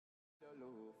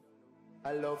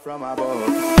Hello from above.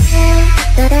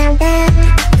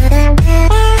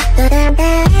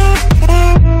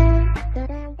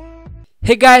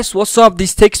 Hey guys, what's up?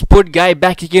 This tech expert guy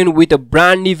back again with a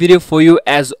brand new video for you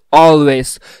as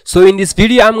always. So in this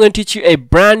video I'm going to teach you a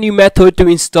brand new method to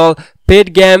install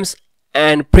paid games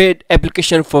and paid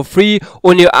application for free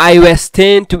on your iOS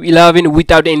 10 to 11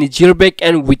 without any jailbreak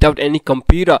and without any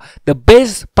computer. The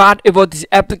best part about this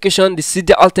application, this is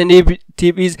the alternative,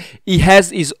 is it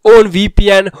has its own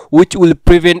VPN which will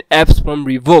prevent apps from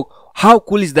revoke. How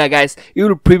cool is that, guys? It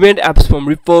will prevent apps from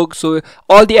revoke, so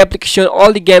all the application,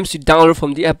 all the games you download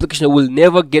from the application will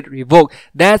never get revoked.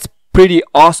 That's pretty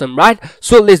awesome, right?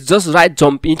 So let's just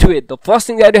jump into it. The first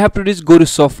thing that you have to do is go to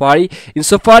Safari. In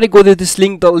Safari, go to this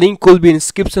link. The link will be in the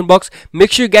description box.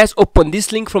 Make sure you guys open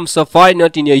this link from Safari,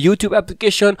 not in your YouTube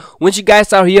application. Once you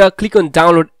guys are here, click on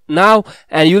download now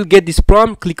and you'll get this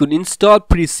prompt. Click on install.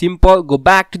 Pretty simple. Go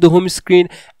back to the home screen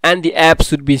and the app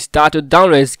should be started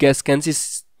download. As you guys can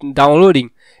see,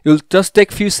 downloading. It will just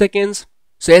take few seconds.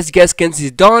 So as you guys can see,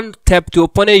 it's done. Tap to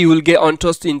open it. You will get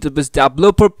untrusted interface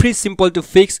developer. Pretty simple to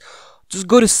fix. Just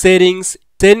go to settings,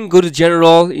 then go to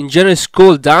general. In general,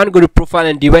 scroll down, go to profile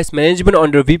and device management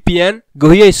under VPN.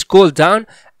 Go here, scroll down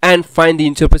and find the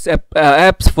interface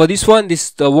apps. For this one, this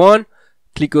is the one.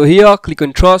 Click over here, click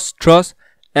on trust,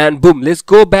 and boom, let's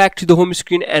go back to the home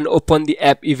screen and open the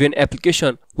AppEven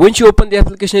application. Once you open the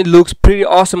application, it looks pretty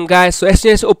awesome, guys. So as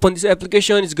soon as you open this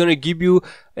application, it's gonna give you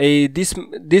a this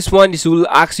will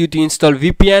ask you to install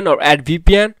VPN or add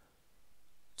VPN.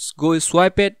 Just go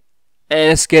swipe it,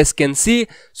 and as you guys can see,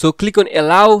 so click on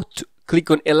allow.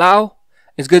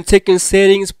 It's gonna take you in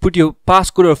settings, put your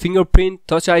passcode or fingerprint,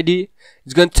 touch ID.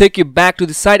 It's gonna take you back to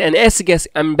the site, and as you guys,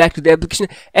 I'm back to the application.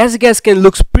 As you guys can,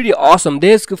 looks pretty awesome.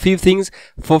 There's a few things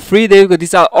for free. There you go.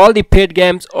 These are all the paid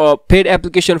games or paid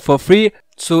application for free.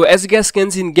 So as you guys can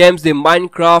see in games, the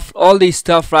Minecraft, all the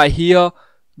stuff right here.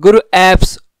 Go to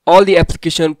apps, all the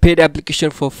application, paid application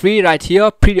for free right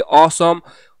here. Pretty awesome.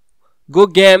 Go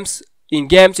games. In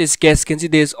games, as you guys can see,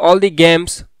 there's all the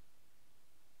games.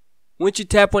 Once you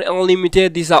tap on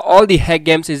unlimited, these are all the hack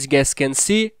games. As you guys can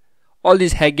see, all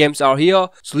these hack games are here.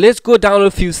 So let's go download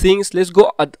a few things. Let's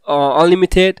go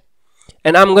unlimited,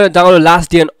 and I'm gonna download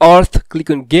Last Day on Earth. Click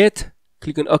on get,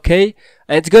 click on OK,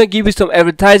 and it's gonna give you some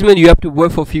advertisement. You have to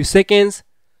wait for a few seconds.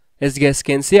 As you guys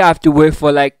can see, I have to wait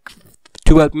for like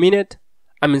 12 minutes,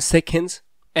 seconds.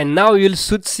 And now you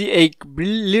should see a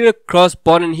little cross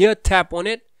button here. Tap on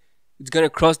it. It's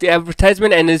gonna cross the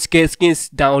advertisement, and as you guys can see, it's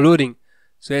downloading.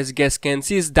 So as you guys can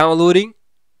see, it's downloading.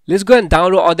 Let's go and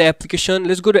download all the application.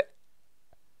 Let's go to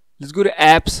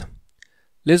apps.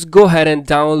 Let's go ahead and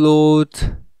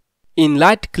download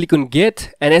Inlight. Click on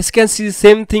get, and as you can see, the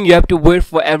same thing. You have to wait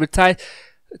for advertise.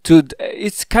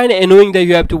 It's kind of annoying that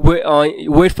you have to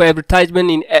wait for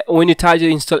advertisement when you try to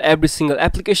install every single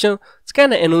application. It's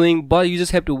kind of annoying, but you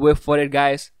just have to wait for it,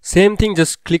 guys. Same thing.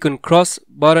 Just click on cross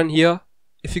button here.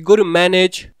 If you go to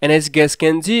manage, and as you guys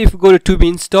can see, if you go to be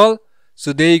installed,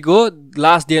 so there you go.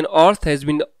 Last Day on Earth has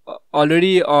been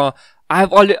already. I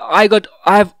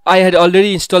had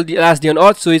already installed the Last Day on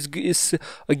Earth, so it's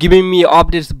giving me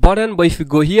updates button. But if you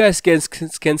go here, as you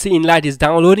can see, Inlight is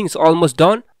downloading. It's almost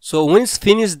done. So when it's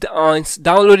finished it's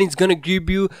downloading, it's gonna give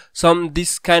you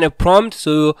this kind of prompt.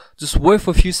 So just wait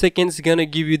for a few seconds. It's gonna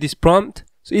give you this prompt.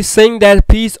 So it's saying that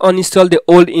please uninstall the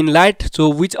old Inlight, so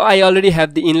which I already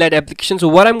have the Inlight application. So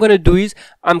what I'm gonna do is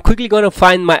I'm quickly gonna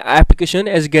find my application.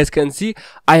 As you guys can see,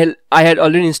 I had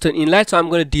already installed Inlight, so I'm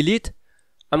gonna delete.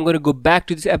 I'm gonna go back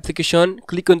to this application,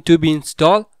 click on to be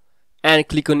installed, and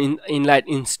click on Inlight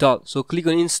install. So click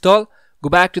on install, go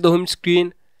back to the home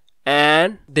screen,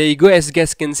 and there you go. As you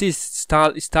guys can see, it's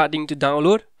starting to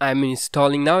download. I'm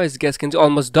installing now. As you guys can see,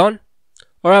 almost done.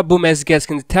 Alright, boom. As you guys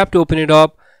can see, tap to open it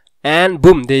up, and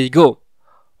boom, there you go.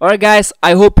 Alright guys,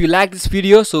 I hope you like this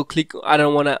video. So click, I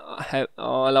don't want to have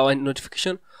allow a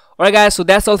notification. Alright guys, so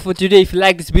that's all for today. If you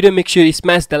like this video, make sure you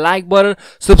smash the like button,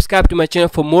 subscribe to my channel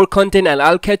for more content, and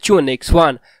I'll catch you on next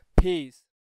one. Peace.